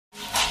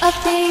of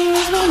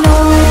things we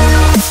know.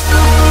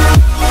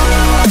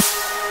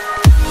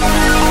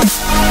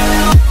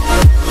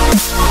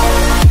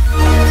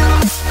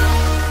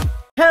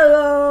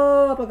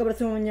 Hello, apa kabar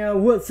semuanya?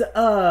 What's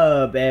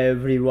up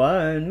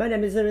everyone? My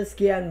name is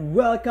Rizky and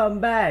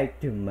welcome back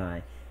to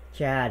my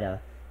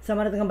channel.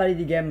 Selamat datang kembali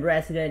di game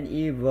Resident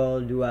Evil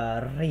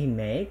 2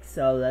 Remake.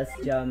 So let's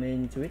jump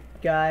into it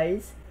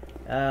guys.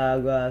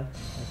 Gua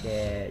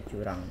pakai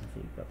curang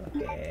sih,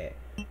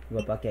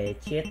 gua pakai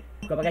cheat,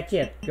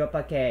 gua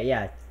pakai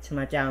ya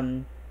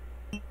semacam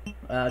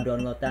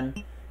downloadan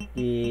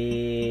di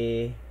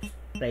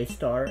Play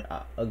Store,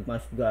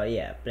 maksud gua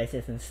ya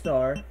PlayStation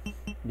Store,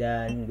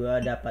 dan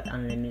gua dapat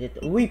unlimited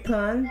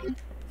weapon.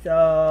 So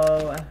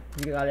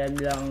jika kalian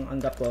bilang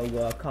anggap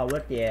gua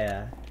coward,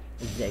 ya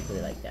exactly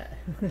like that.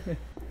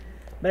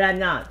 But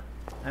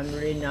I'm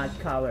really not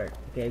coward.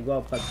 Oke,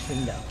 gua pakai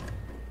sendal.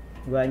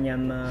 Gua hanya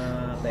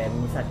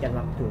menyesatkan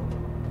waktu,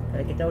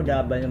 karena kita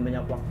udah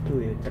banyak waktu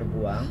ya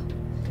terbuang.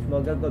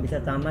 Semoga gua bisa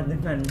tamat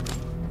dengan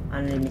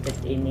unlimited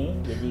ini,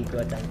 jadi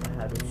gua tanpa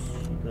harus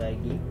itu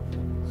lagi.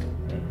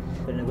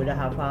 Karena gue udah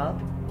hafal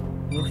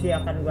musuh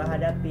yang akan gue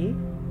hadapi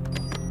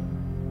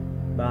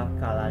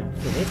bakalan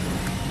sulit,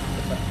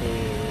 seperti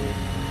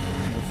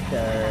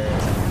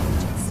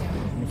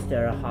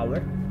Mr.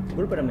 Howard.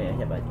 Gue lupa namanya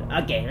siapa itu.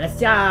 Oke, let's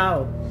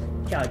ciao.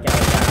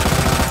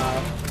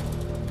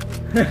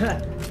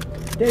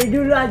 Dari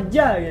dulu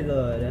aja gitu.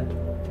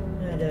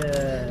 Ada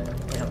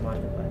enak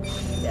banget Pak.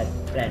 Lihat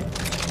plan.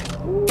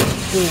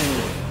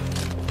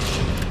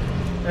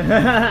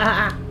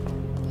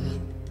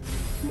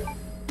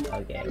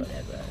 Okay,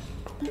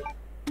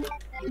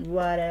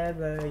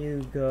 whatever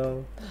you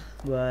go,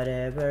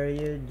 whatever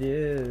you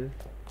do.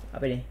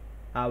 Apa ini?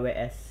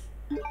 AWS.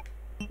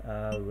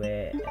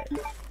 Okay.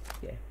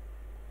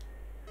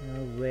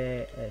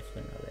 AWS.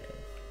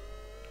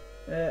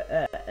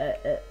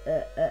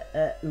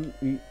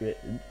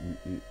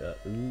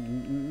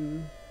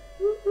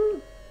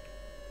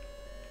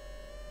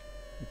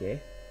 Okay.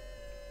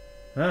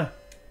 Huh?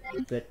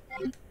 Good.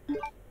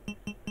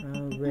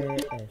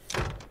 AWS.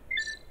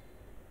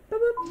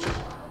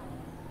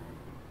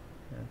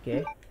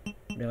 Oke,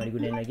 udah gak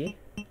digunain lagi.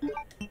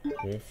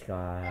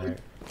 Discard.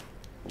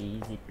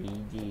 Easy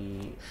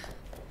peasy.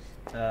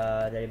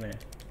 Dari mana?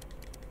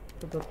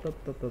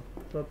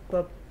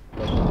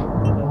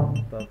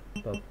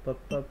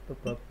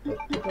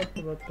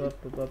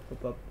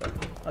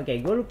 Oke,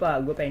 gue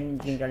lupa. Gue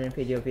pengen tinggalin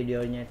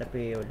video-videonya,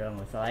 tapi udah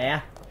nggak usah ya.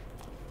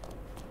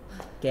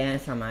 Kayaknya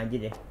sama aja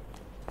deh.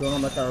 Gue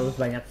nggak mau terlalu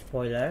banyak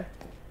spoiler,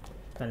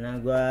 karena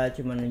gue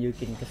cuma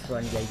nunjukin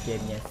keseruan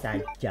gamenya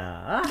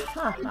saja.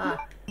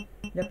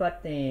 Dapat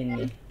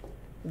ini,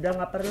 udah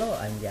nggak perlu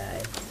anjay.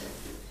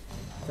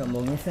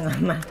 Sombongnya setengah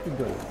mati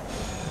gue.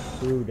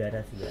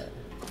 Darah segala.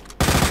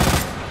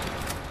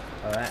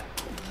 Alright.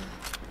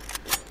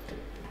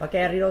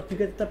 Pakai reload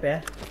juga tetap ya.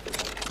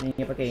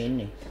 Ini pakai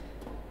ini.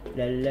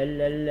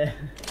 Lalalala.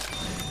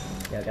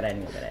 Ya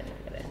keren.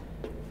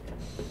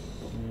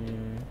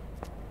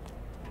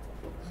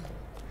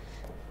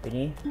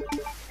 Ini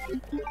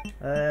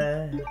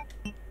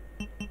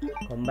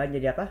combine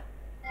jadi apa?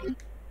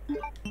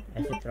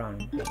 Acid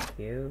round, thank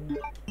you.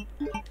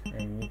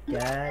 I need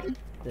that.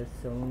 There's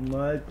so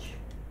much.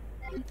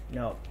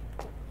 No,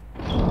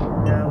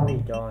 we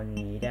don't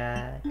need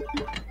that.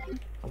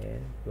 Okay,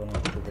 gua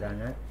nggak butuh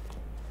granat.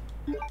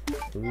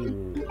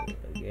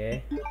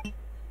 Okay.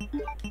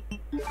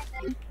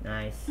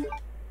 Nice.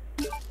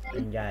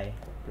 Anjay,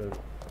 bro.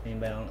 Ini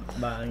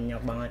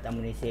banyak banget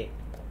amunisi.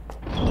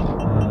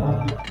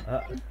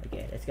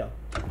 Okay, let's go.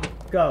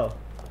 Go.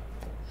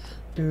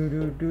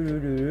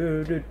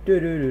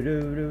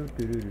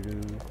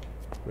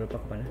 Berapa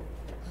kemana?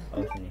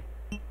 Oh sini.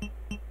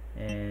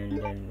 And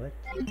then what?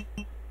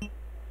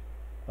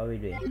 What are we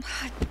doing?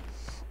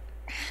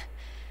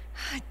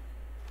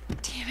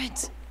 Damn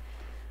it.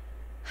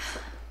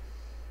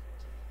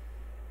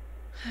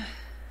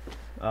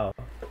 Oh.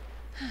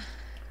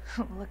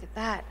 Look at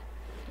that.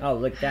 Oh,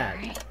 look at that.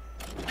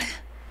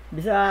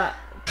 Bisa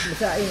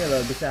ini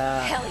loh,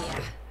 bisa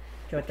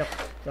cocok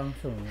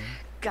langsung.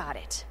 Got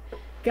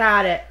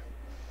it.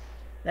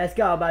 Let's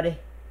go, buddy.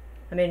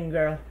 I mean,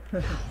 girl.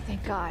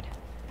 Thank God.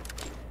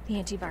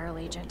 The antiviral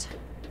agent.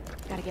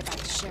 Gotta get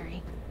back to Sherry.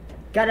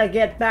 Gotta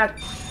get back.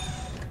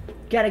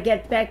 Gotta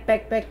get back.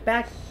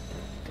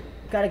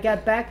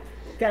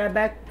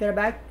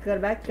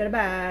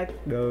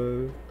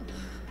 Go.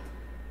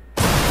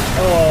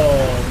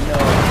 Oh no.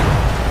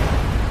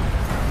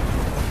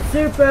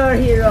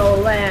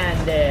 Superhero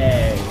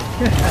landing.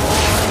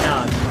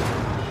 No.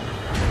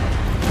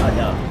 Oh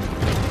no.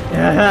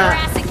 Your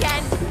ass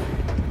again.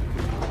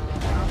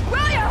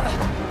 William!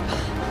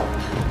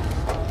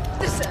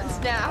 This ends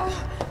now.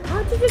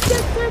 How did you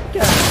get that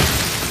guy?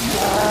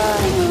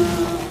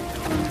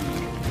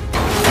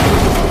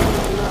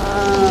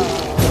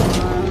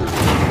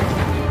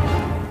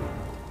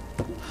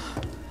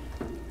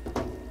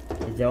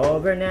 Is it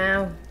over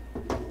now?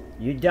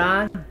 You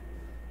done?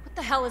 What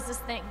the hell is this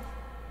thing?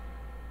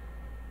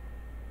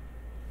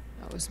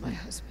 That was my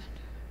husband.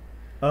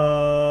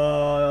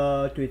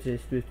 Twist.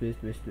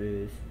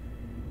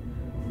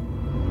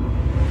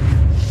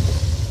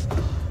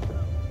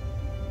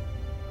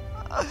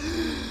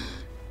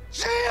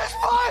 She is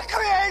my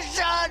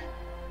creation!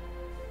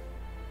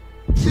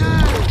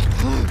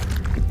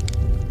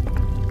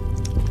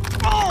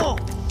 Oh!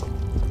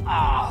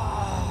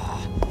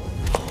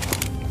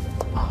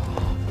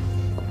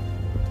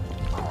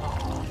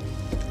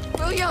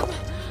 William!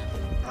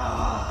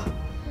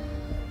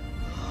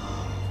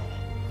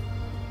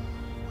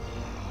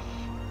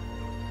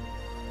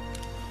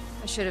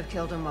 I should have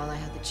killed him while I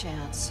had the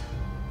chance.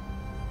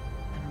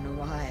 I don't know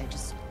why, I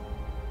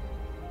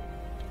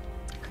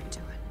couldn't do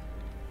it.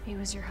 He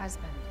was your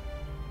husband.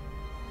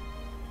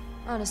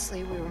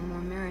 Honestly, we were more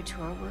married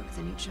to our work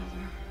than each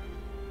other.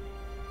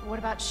 But what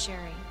about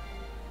Sherry?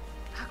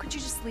 How could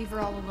you just leave her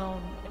all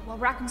alone while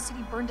Raccoon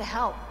City burned to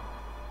hell?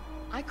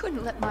 I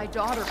couldn't let my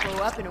daughter grow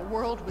up in a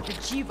world with a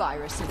G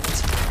virus in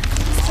it.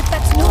 But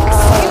that's no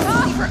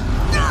excuse for...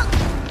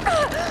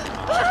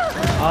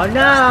 Oh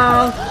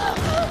no!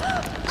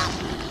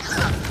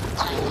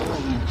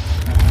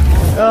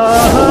 Oh!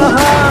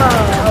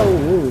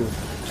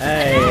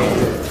 Hey,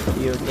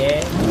 you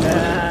okay?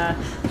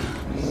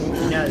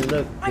 You not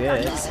look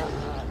good.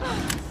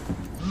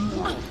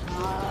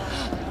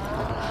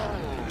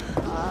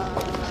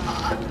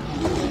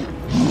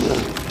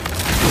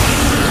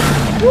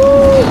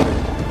 Woo!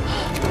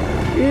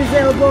 He's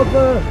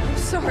elbow. I'm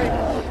sorry.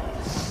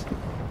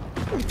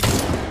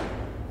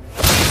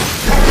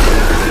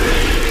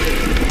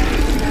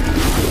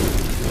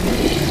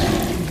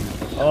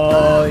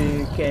 Oh,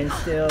 you can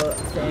still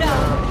stand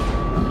up.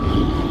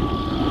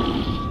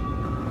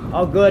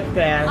 Oh, good,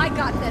 Claire. I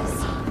got this.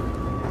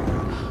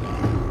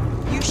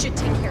 You should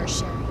take care of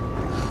Sherry.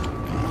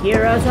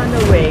 Heroes on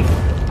the way.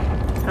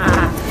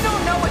 You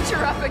don't know what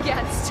you're up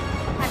against.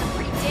 I have a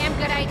pretty damn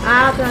good idea.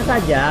 Tenang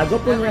saja, gue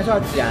punya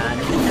shotgun.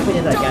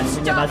 Punya shotgun, Don't punya stop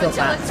until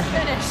bazooka. it's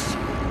finished.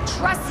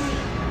 Trust me.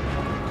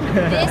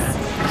 This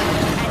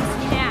ends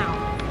now.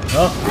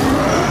 Oh,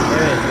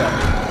 there we go.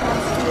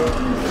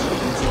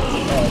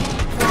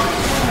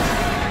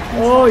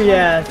 Oh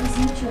yes.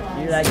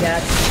 You like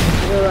that?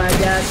 You like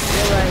that?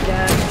 You like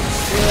that?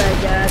 You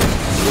like that?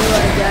 You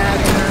like that?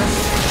 Huh?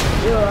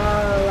 You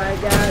all like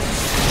that?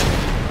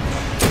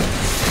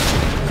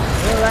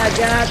 You like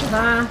that?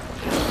 Huh?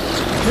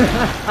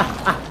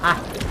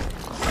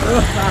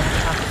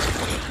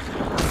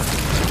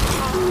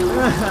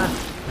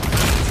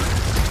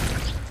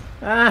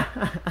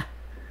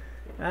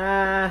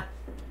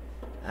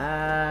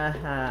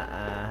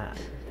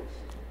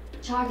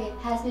 Target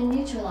has been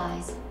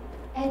neutralized.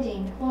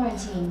 Ending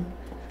quarantine.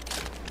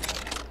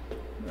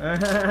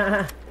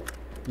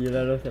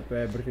 Gila lo,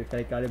 sampai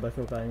berkali-kali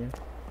bazooka-nya.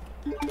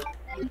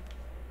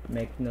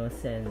 Make no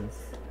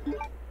sense.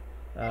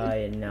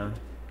 Ya, nah.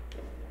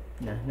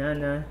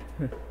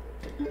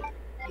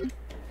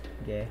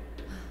 Oke.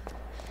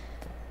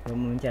 Gue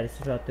mau mencari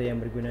sesuatu yang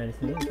berguna di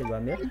sini, bisa gue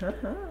ambil.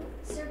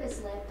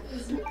 Service lift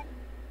is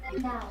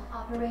now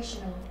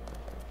operational.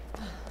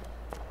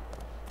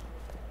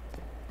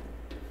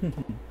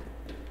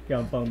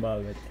 Gampang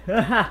banget.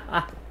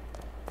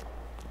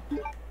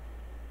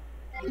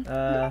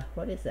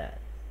 What is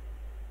that?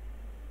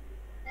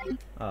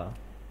 Oh.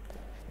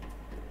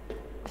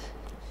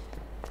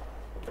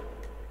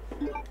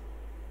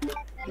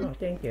 Oh,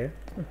 thank you.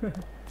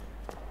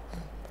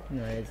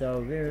 Nice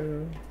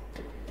overview.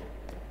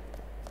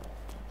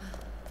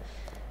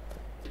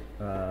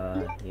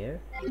 Here?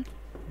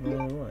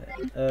 Oh, what?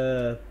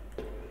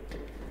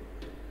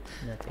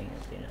 Nothing.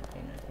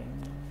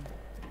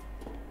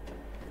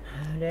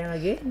 Ada yang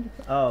lagi?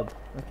 Oh,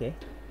 oke.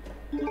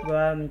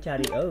 Gua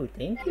mencari. Oh,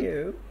 thank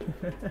you.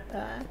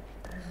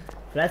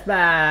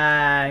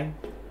 Flashbang.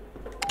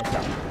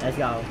 Let's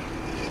go.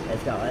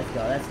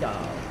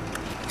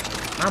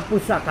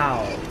 Mampus lah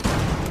kau.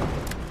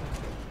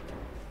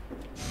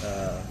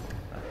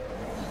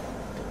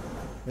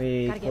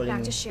 Gotta get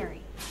back to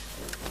Sherry.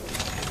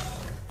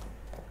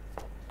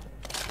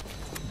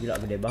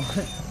 Gila gede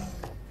banget.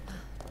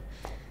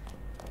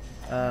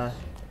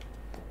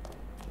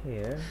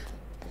 Here.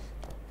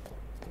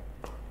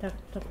 Tak.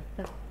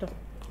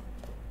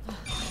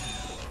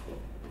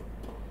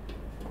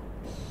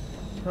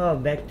 Oh,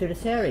 back to the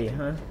Sherry,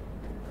 huh?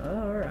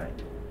 Alright.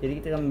 Jadi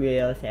kita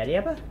ambil seri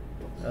apa?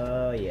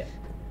 Oh iya.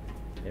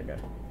 Yaudah.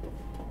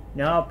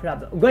 No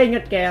problem. Gue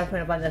inget kayak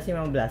Final Fantasy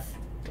 15.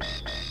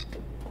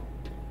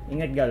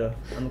 Ingat gak lo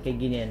sama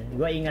kayak ginian?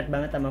 Gue ingat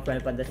banget sama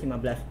Final Fantasy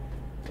 15.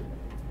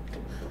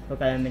 Kalau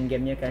kalian main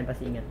gamenya kalian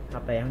pasti ingat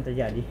apa yang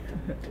terjadi.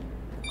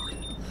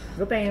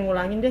 Gue pengen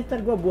ngulangin deh, ntar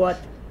gue buat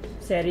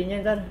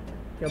serinya ntar.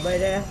 Coba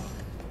deh ya.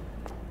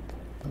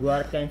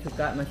 Buat kalian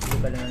masih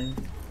suka dengan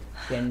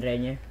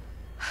genre-nya.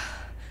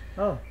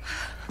 Oh.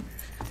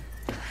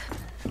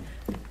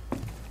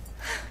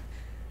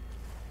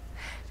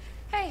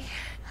 Hey.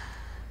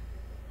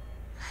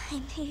 I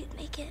knew you'd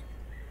make it.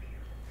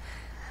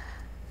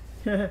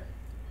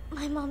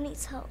 My mom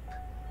needs help.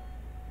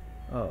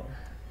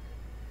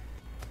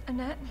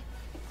 Annette?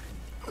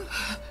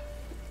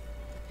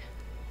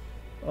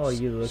 Oh,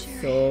 you look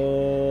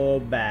so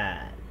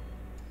bad.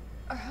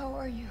 How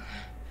are you?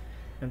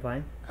 I'm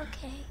fine.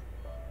 Okay,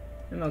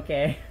 I'm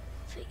okay.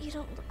 but you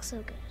don't look so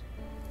good.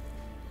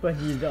 But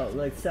you don't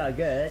look so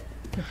good.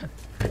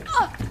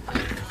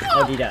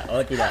 Oh tidak,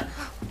 oh tidak.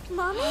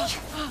 Mommy?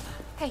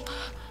 Hey,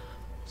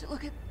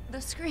 look at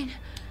the screen.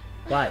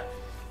 What?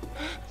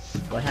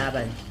 What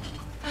happened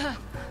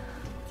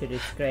to the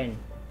screen?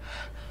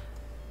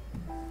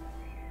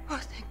 Oh,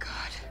 thank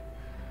God.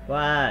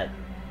 What?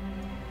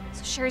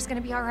 So Sherry's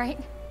gonna be all right?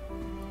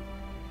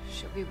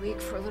 She'll be weak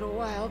for a little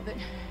while, but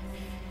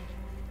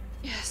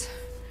yes.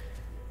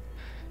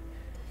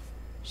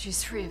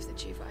 She's free of the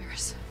G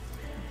virus.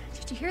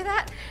 Did you hear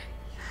that?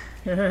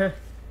 What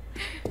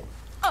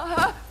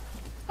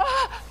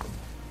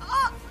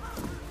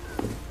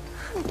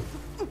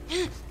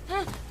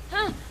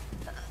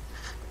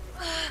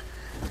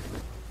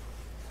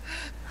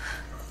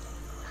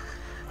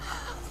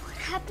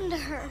happened to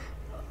her?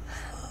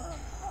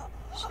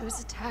 She was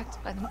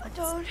attacked by the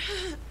monsters.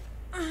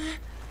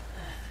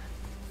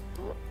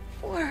 Don't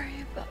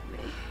worry about me.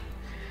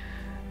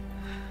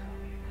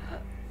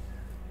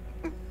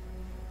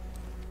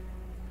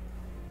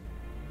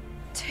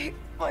 Take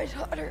my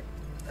daughter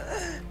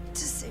to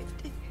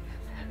safety.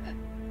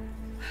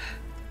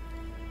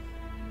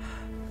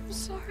 I'm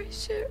sorry,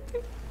 Sherry.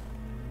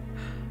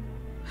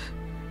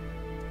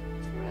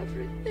 For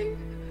everything.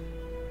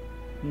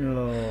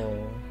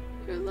 No.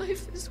 Your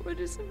life is what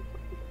is important.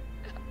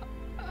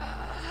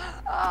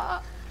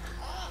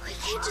 We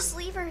can't just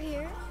leave her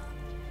here.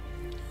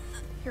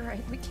 You're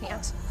right, we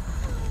can't.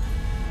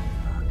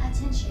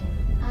 Attention,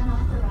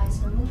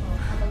 unauthorized removal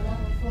of a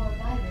level 4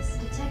 virus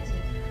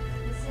detected.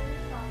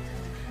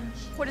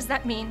 What does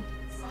that mean?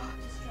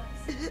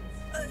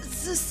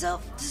 It's a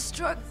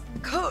self-destruct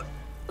code.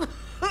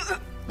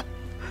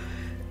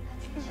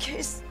 In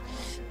case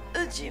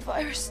the G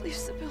virus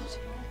leaves the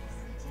building.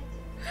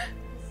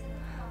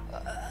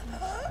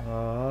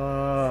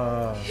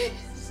 Oh.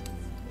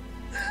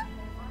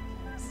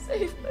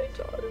 Save my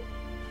daughter.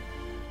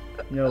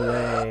 No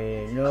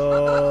way.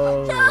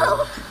 No.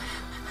 No!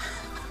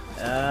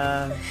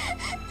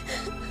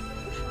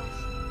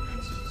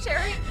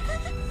 Sherry,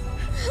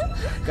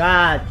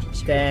 God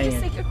dang please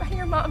say it. goodbye to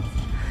your mom.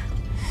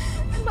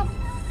 Mom,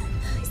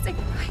 please say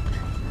goodbye.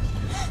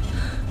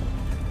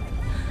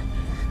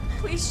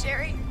 Please,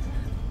 Sherry.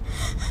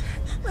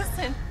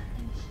 Listen.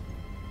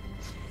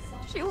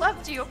 She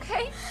loved you,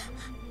 okay?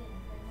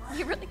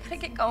 You really gotta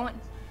get going.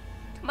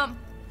 Come on.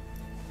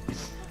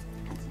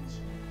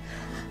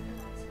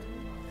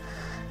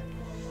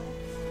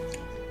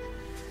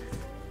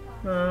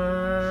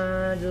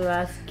 The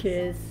last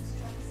kiss.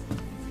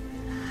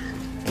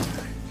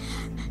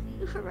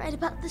 You were right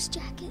about this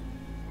jacket.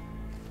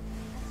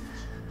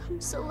 I'm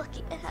so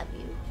lucky to have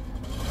you.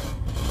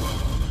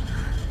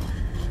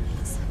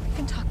 We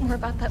can talk more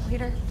about that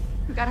later.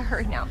 We gotta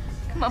hurry now.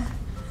 Come on.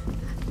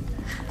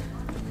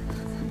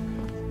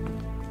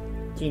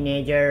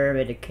 Teenager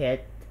with a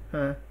kid,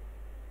 huh?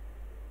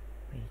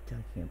 What are you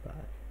talking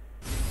about?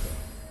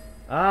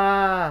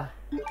 Ah!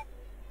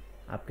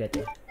 Upgrade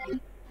it.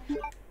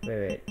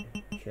 Wait.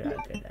 Should I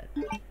upgrade that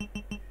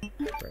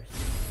first?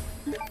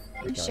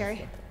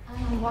 Sherry,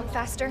 can you walk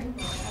faster?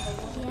 Yeah?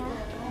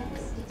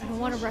 I don't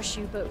want to rush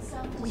you, but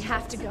we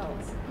have to go.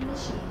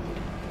 Initiated.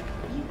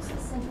 Use the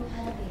central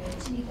elevator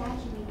to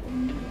evacuate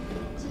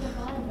immediately to the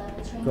bottom level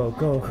train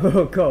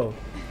platform. Go.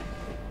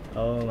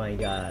 Oh my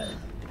god.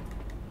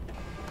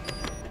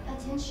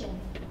 Attention.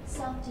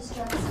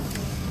 Self-destruct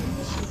sequence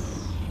initiated.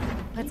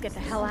 Let's get the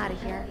hell out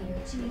of here.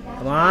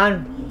 Come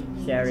on,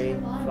 Sherry.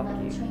 Fuck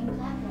you.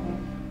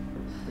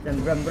 Run.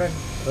 Attention.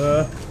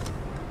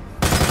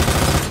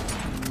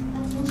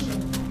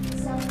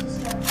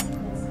 Self-destruct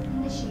sequence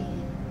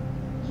initiated.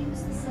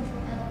 Use the central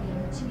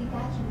elevator to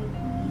evacuate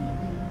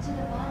immediately to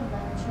the bottom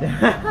level train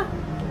platform.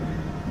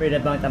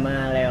 Pwede bang tama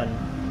na Leon?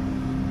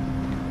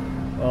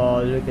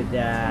 Oh, look at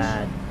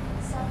that.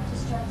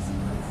 Self-destruct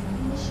sequence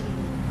initiated.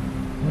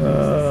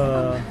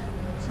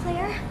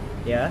 Claire?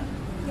 Yeah?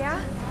 Yeah?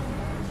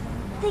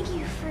 Thank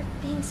you for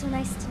being so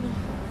nice to me.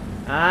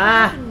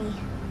 Ah! Helping me.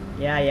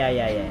 Yeah.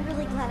 I'm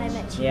really glad I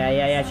met you.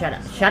 Yeah. Shut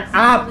I'm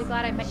up! really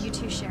glad I met you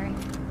too, Sherry.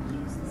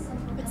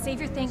 But save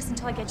your thanks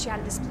until I get you out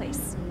of this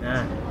place.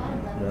 Ah,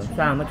 belum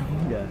sama tuh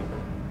udah.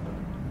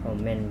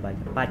 Komen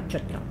banyak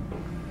bacot kau.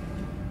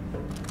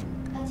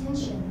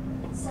 Attention.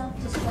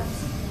 Self-destruct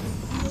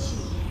sequence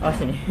initiated. Oh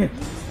sini. Use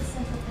the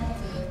central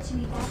elevator to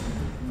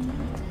evacuate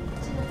immediately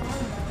to the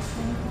bottom level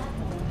train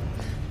platform.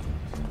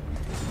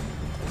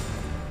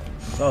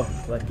 Oh,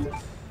 what?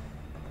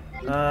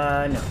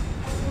 No.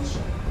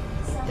 Attention.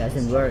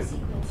 Doesn't work.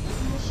 Self-destruct sequence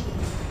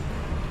initiated.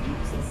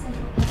 Use the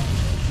central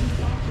elevator to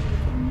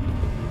evacuate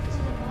immediately to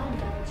the bottom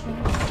level train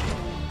platform.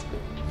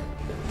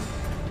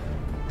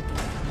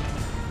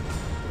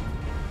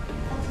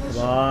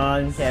 Come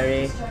on,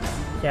 Terry.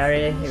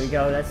 Terry, here we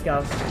go. Let's go.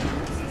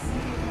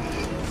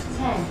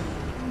 10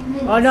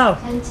 minutes Oh, no.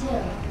 until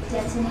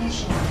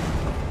detonation.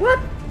 What?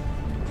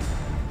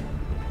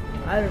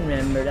 I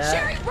remember that.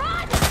 Sherry,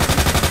 run!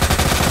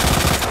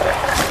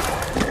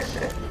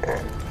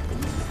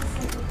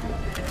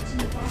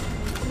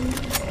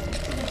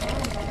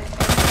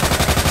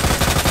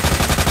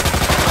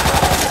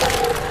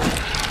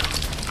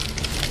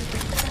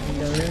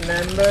 Don't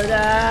remember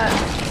that.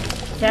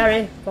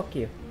 Terry, fuck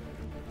you.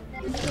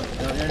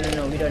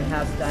 No, we don't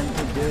have time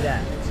to do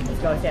that. Let's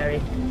go,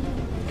 Terry.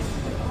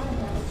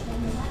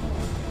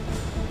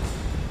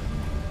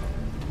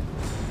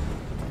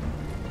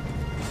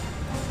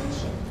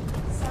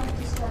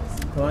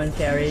 Come on,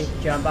 Terry,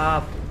 jump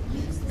off.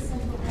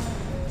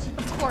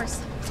 Of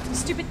course. The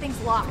stupid thing's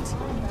locked.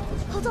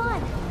 Hold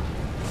on.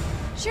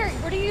 Sherry,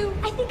 what are you...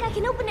 I think I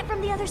can open it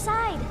from the other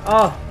side.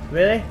 Oh,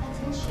 really?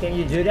 Can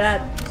you do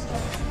that?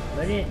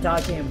 What are you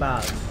talking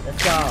about?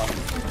 Let's go.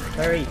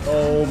 Hurry.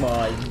 Oh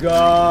my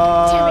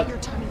god. Damn it, your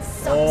timing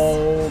sucks.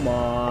 Oh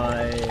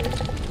my.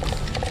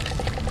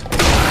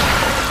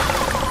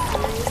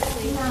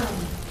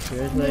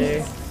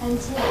 Seriously?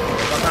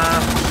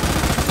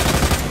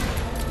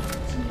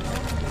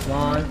 Come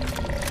on.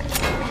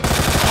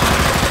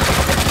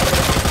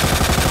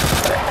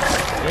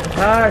 It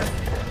hurts.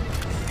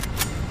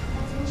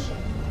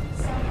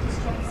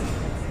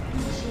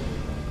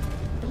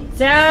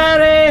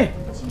 Sherry!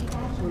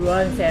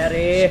 Run,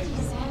 Sherry!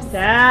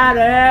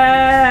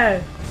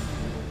 Sherry!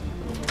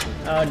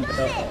 Oh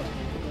no.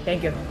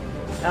 Thank you.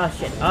 Oh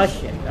shit, oh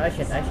shit, oh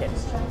shit, oh shit.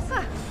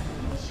 Huh.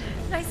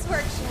 Nice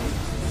work, Sherry.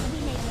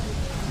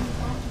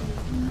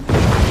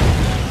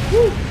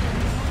 Woo.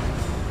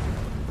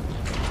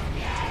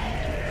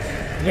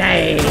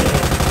 Yay!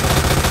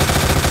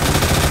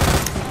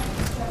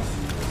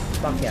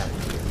 Fuck yeah.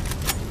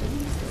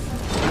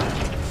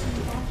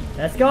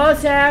 Let's go,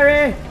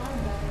 Sherry!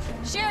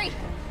 Sherry,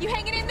 you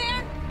hanging in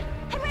there?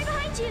 I'm right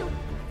behind you.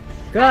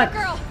 Good.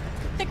 Girl,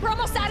 I think we're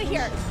almost out of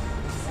here.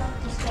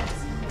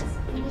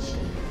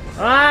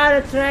 Ah,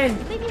 the train!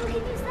 Maybe we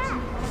can use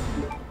that.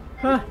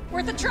 Huh.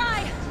 Worth a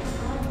try.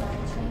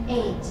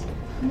 8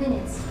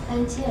 minutes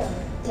until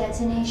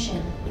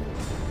detonation.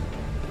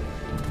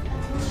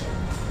 Attention.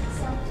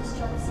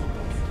 Self-destruct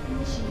sequence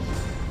initiated.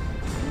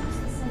 Use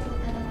the central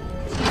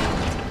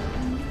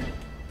elevator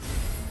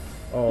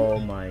Oh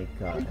my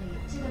god.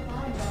 to the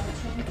bottom of the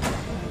train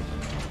platform.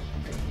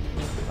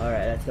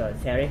 Alright, let's go.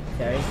 Sherry,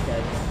 Sherry,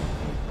 Sherry.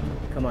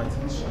 Come on.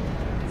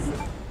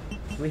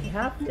 We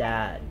have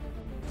that.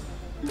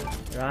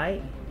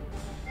 Right?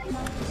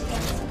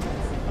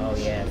 Oh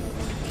yes.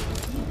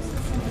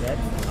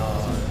 That's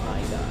oh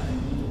my god.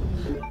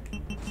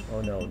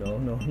 Oh no.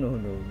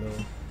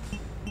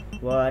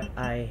 What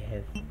I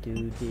have to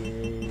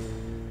do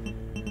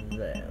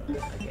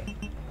okay.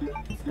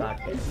 Start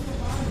this.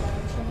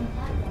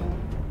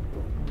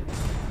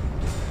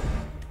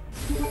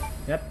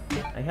 Yep,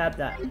 I have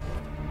that.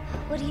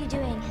 What are you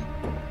doing?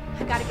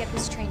 I gotta get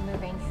this train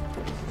moving.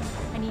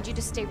 I need you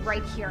to stay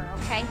right here,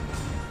 okay?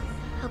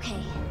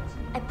 Okay.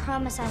 I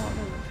promise I won't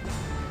move.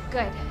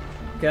 Good.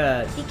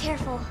 Good. Be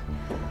careful.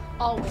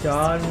 Always.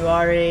 Don't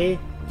worry.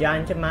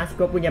 Jangan cemas,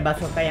 gue punya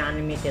bazooka yang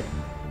unlimited.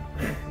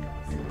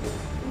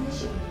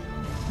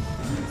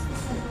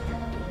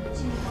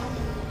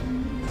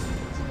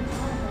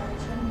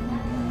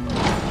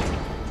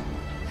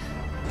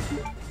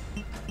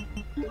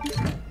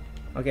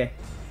 Okay.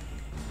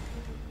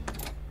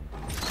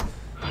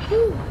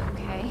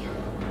 Okay.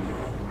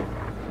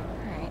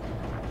 Alright.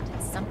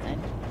 Did something.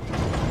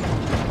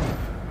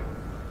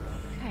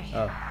 Okay.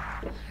 Oh.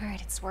 Alright,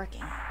 it's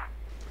working.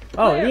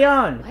 Oh,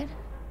 Leon. What?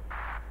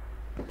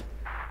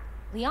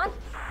 Leon?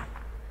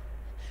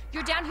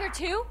 You're down here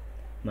too?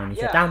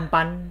 Manusia Yeah.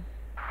 tampan.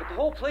 But the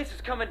whole place is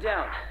coming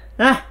down.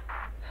 Ah.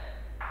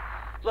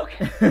 Look,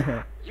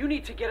 you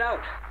need to get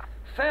out.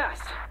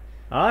 Fast.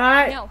 All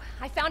right. No,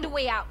 I found a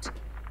way out.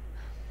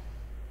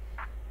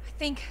 I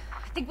think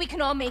we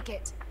can all make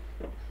it.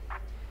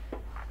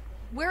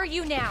 Where are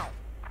you now?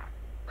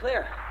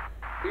 Claire,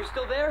 are you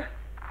still there?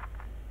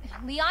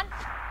 Leon?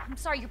 I'm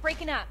sorry, you're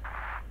breaking up.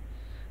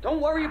 Don't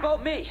worry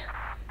about me.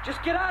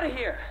 Just get out of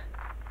here.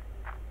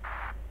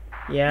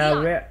 Yeah,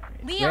 Leon. where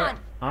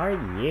are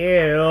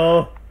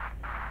you?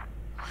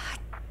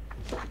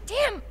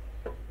 Damn!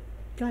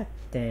 God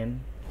damn.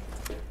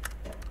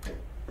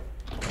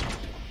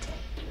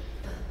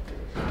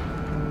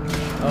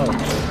 Oh,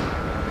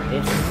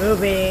 it's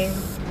moving.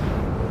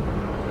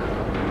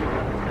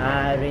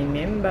 I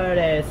remember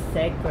the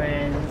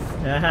sequence.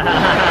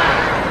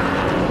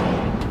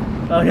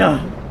 Oh no.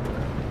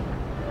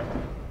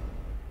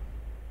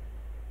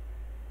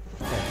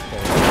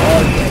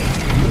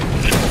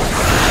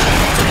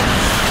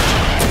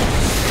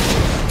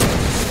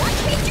 Why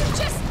can't you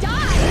just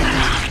die?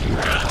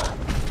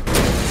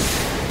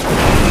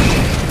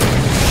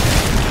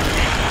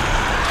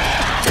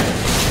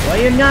 Why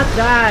you not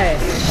die?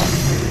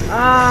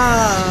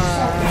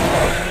 Ah.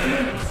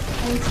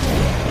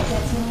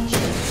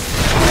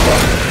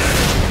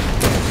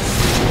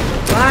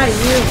 Why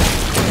you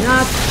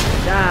not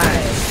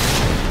die?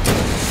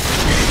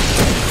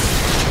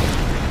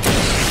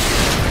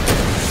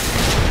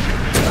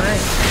 Why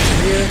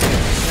you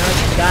not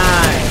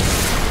die?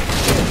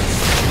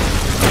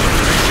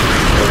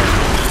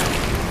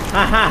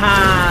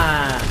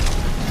 Hahaha.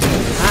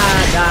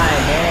 Die,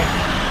 man.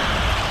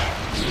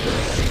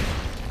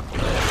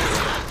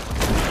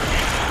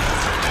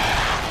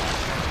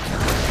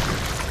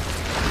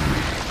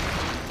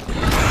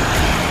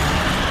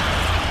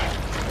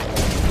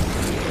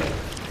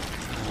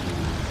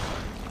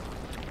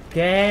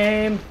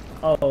 Game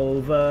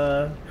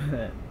over.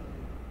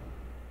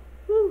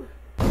 Whew.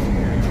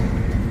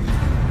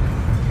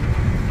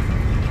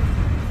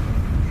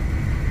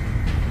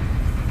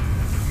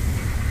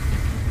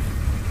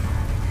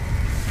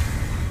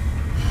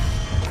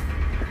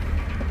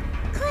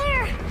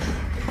 Claire!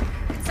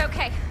 It's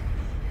okay.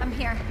 I'm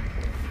here.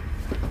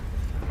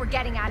 We're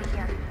getting out of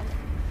here.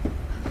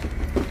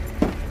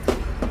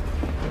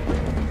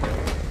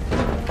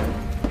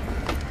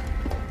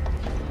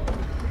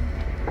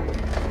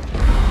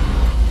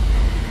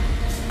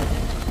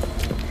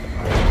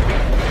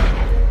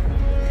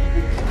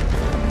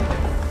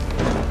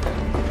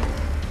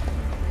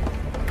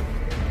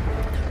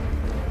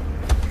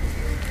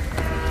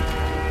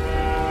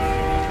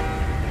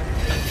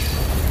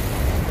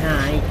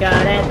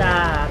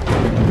 Kereta.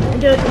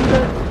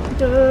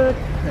 Jut.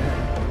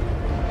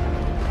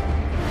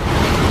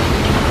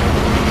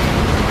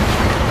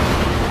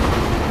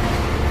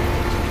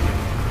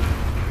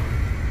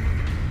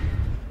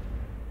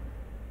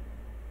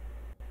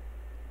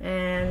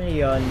 And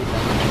yun dito.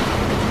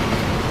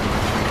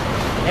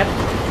 Yep.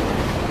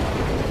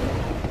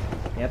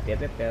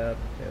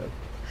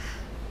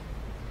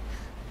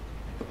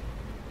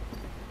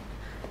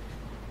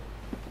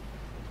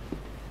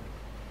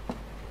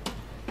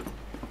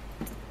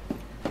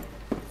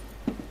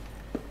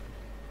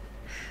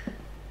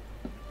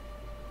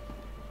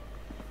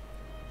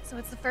 So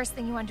what's the first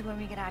thing you want to do when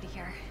we get out of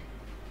here?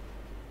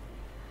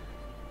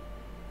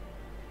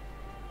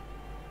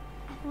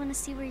 I want to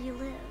see where you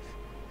live.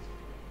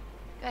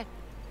 Good.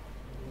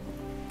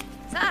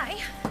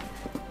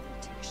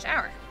 Take a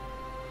shower.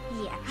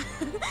 Yeah.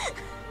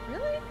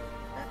 Really?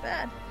 That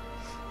bad?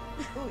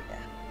 Oh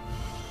yeah.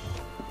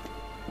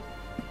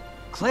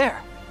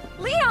 Claire!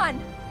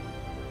 Leon!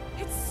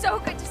 It's so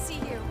good to see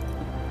you.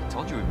 I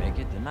told you we'd make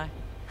it, didn't I?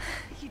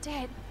 You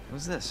did.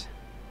 Who's this?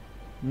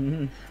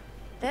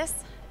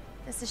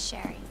 This is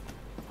Sherry.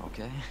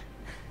 Okay.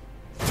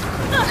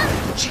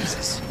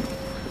 Jesus!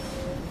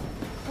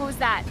 What was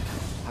that?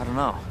 I don't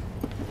know.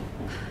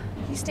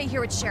 You stay here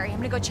with Sherry. I'm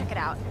gonna go check it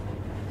out.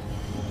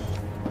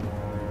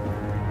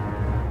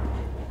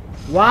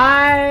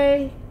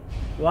 Why?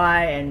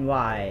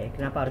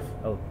 Kenapa harus?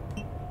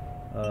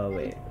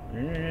 Wait.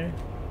 No.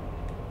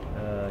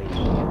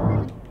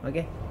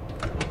 Okay.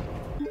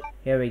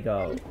 Here we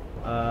go.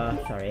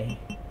 Sorry.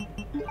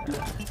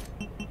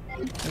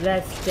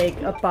 Let's take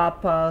a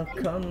papa.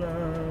 Come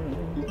on.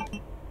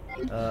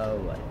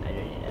 What? I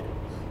don't need that.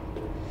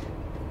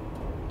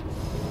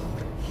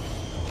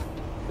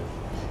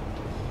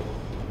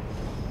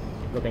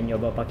 Gue pengen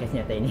nyoba pakai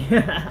senjata ini.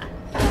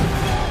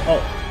 Oh.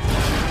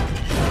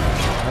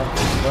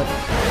 What?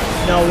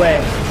 No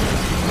way.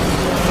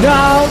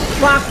 No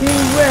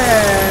fucking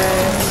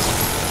way.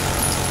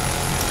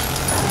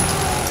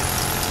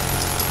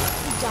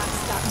 You gotta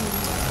stop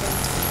moving like this.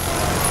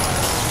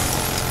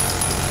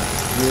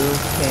 You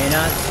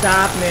cannot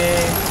stop me.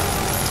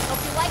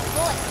 Hope you like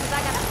bullets, because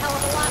I got a hell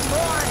of a lot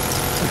more.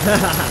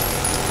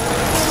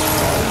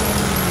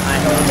 I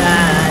know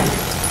that.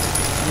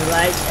 You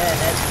like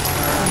it.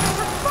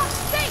 For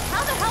fuck's sake,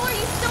 how the hell are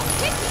you still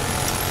kicking?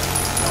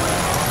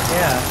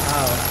 Yeah,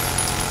 how?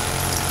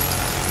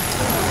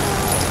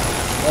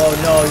 Oh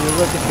no, you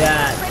look at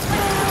that.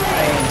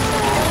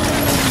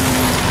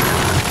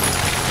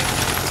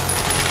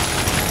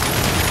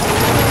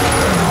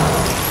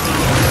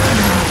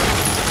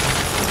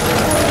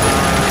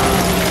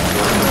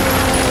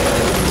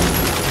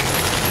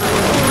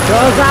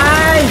 Those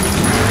eyes!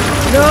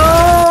 No!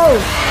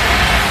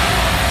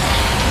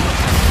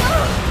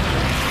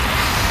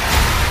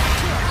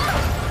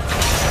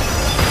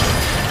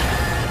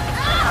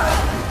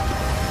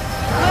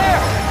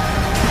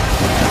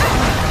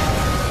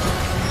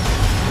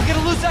 We're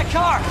gonna lose that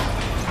car!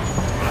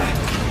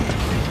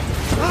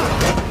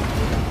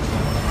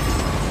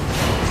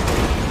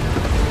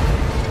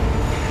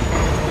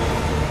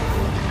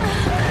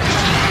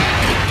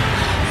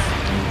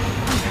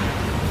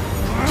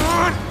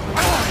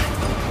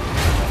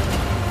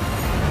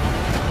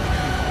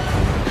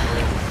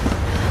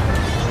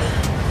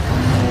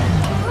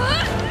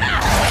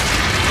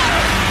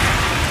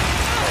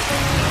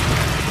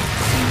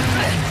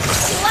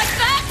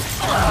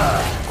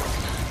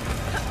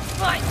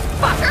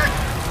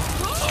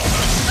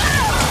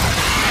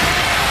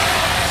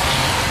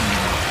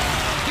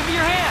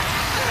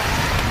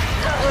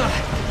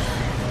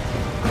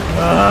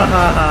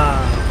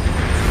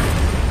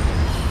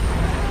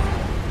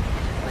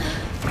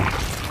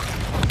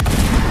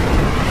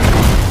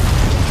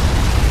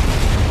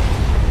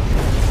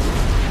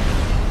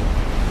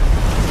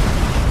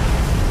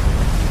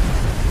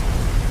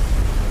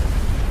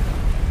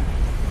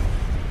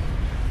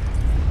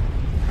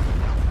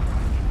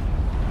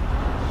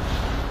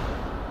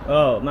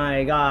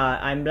 my god,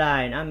 I'm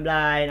blind.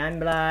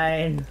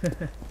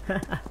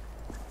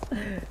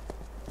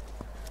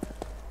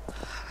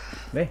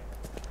 Wait.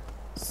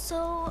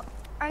 So,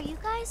 are you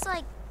guys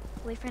like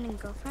boyfriend and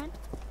girlfriend?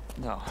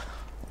 No,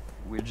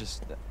 we're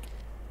just.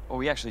 Oh,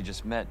 we actually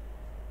just met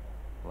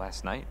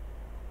last night.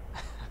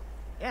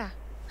 Yeah.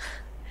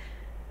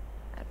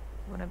 That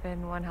would have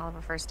been one hell of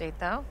a first date,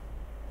 though.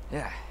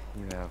 Yeah,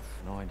 you have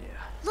no idea.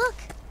 Look!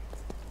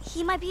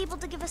 He might be able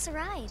to give us a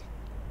ride.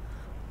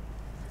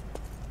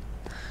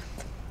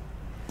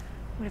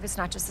 What if it's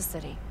not just the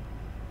city?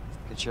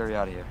 Get Sherry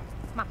out of here.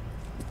 Come on.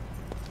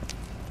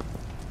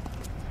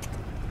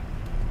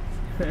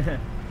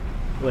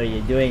 What are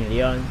you doing,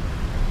 Leon?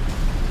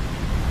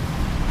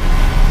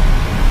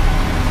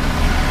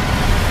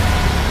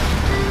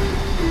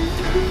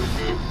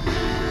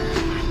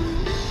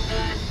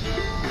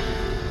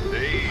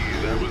 Hey,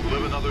 that was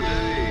Live Another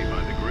Day by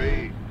The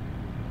Great.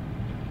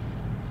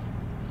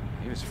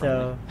 He was So,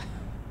 friendly.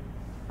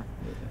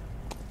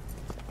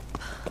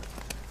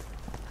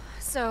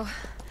 So,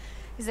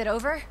 is it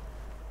over?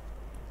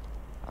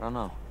 I don't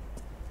know.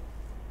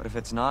 But if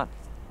it's not,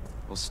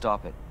 we'll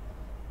stop it.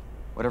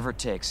 Whatever it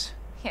takes.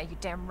 Yeah, you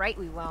damn right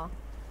we will.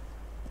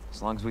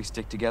 As long as we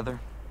stick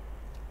together,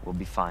 we'll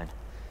be fine.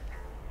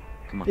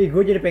 Come on. ih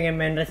gue jadi pengen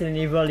main Resident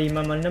Evil 5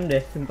 sama 6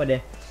 deh, sumpah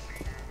deh.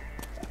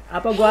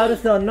 Apa gue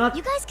harus download?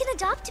 You guys can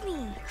adopt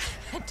me.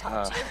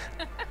 Adopt you.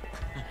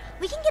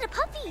 We can get a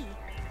puppy.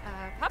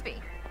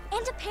 Puppy.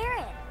 And a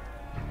parrot.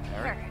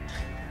 Parrot.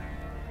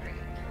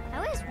 I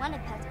always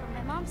wanted pets, but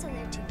my mom said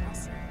they're too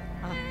messy.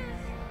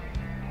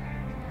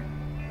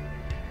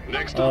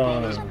 Next up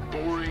on this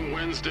boring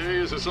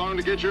Wednesday is a song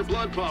to get your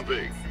blood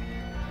pumping.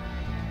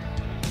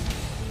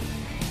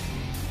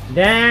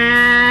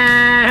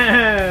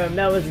 Damn,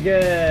 that was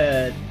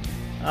good.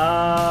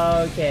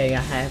 Okay,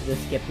 I have to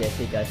skip this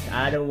because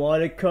I don't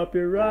want to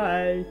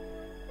copyright.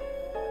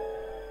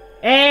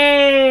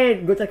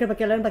 Gue terakhir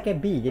pakai lain pakai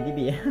B, jadi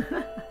B.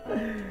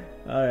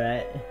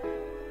 Alright,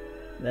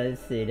 let's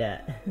see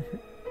that.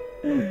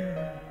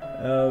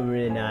 Oh,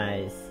 really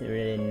nice,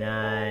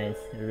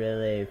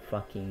 really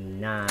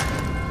fucking nice.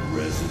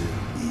 Resident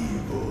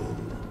Evil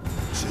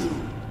 2.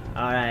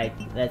 Alright,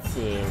 let's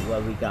see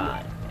what we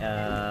got.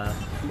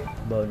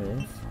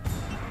 Bonus.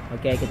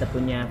 Oke, kita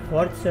punya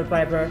Fourth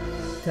Survivor,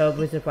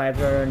 Tofu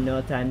Survivor, No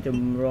Time to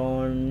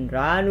Run,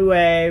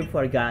 Runway,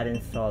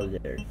 Forgotten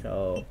Soldier.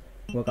 So,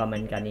 gue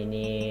mainkan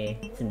ini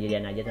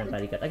sendirian aja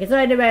tanpa record. Oke, so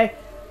anyway,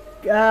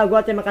 gue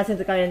terima kasih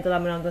untuk kalian telah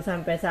menonton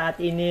sampai saat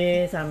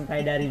ini,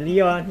 sampai dari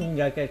Leon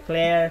hingga ke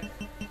Claire.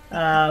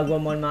 Gue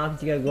mohon maaf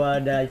jika gue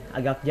ada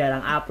agak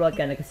jarang upload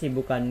karena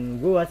kesibukan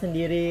gue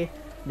sendiri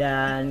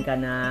dan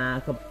karena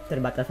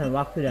keterbatasan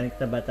waktu dan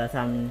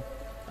keterbatasan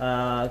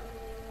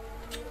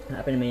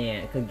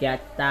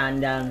kegiatan,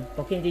 dan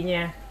pokoknya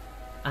intinya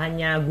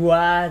hanya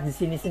gue di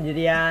sini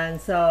sendirian.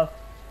 So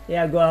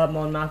ya, gue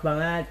mohon maaf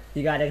banget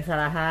jika ada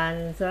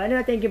kesalahan. So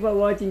anyway, thank you for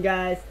watching,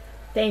 guys.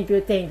 Thank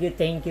you.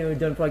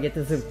 Don't forget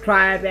to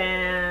subscribe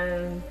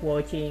and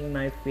watching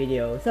my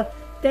video. So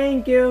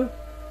thank you.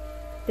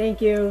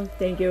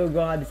 Gue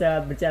gak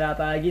bisa bicara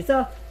apa lagi.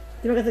 So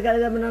terima kasih kalian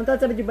sudah menonton.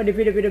 Sampai jumpa di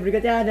video-video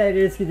berikutnya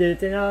dari RIZKIJYEJA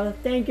channel.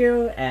 Thank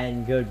you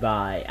and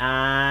goodbye.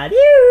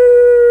 Adieu.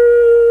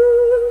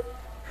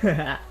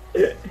 Yeah.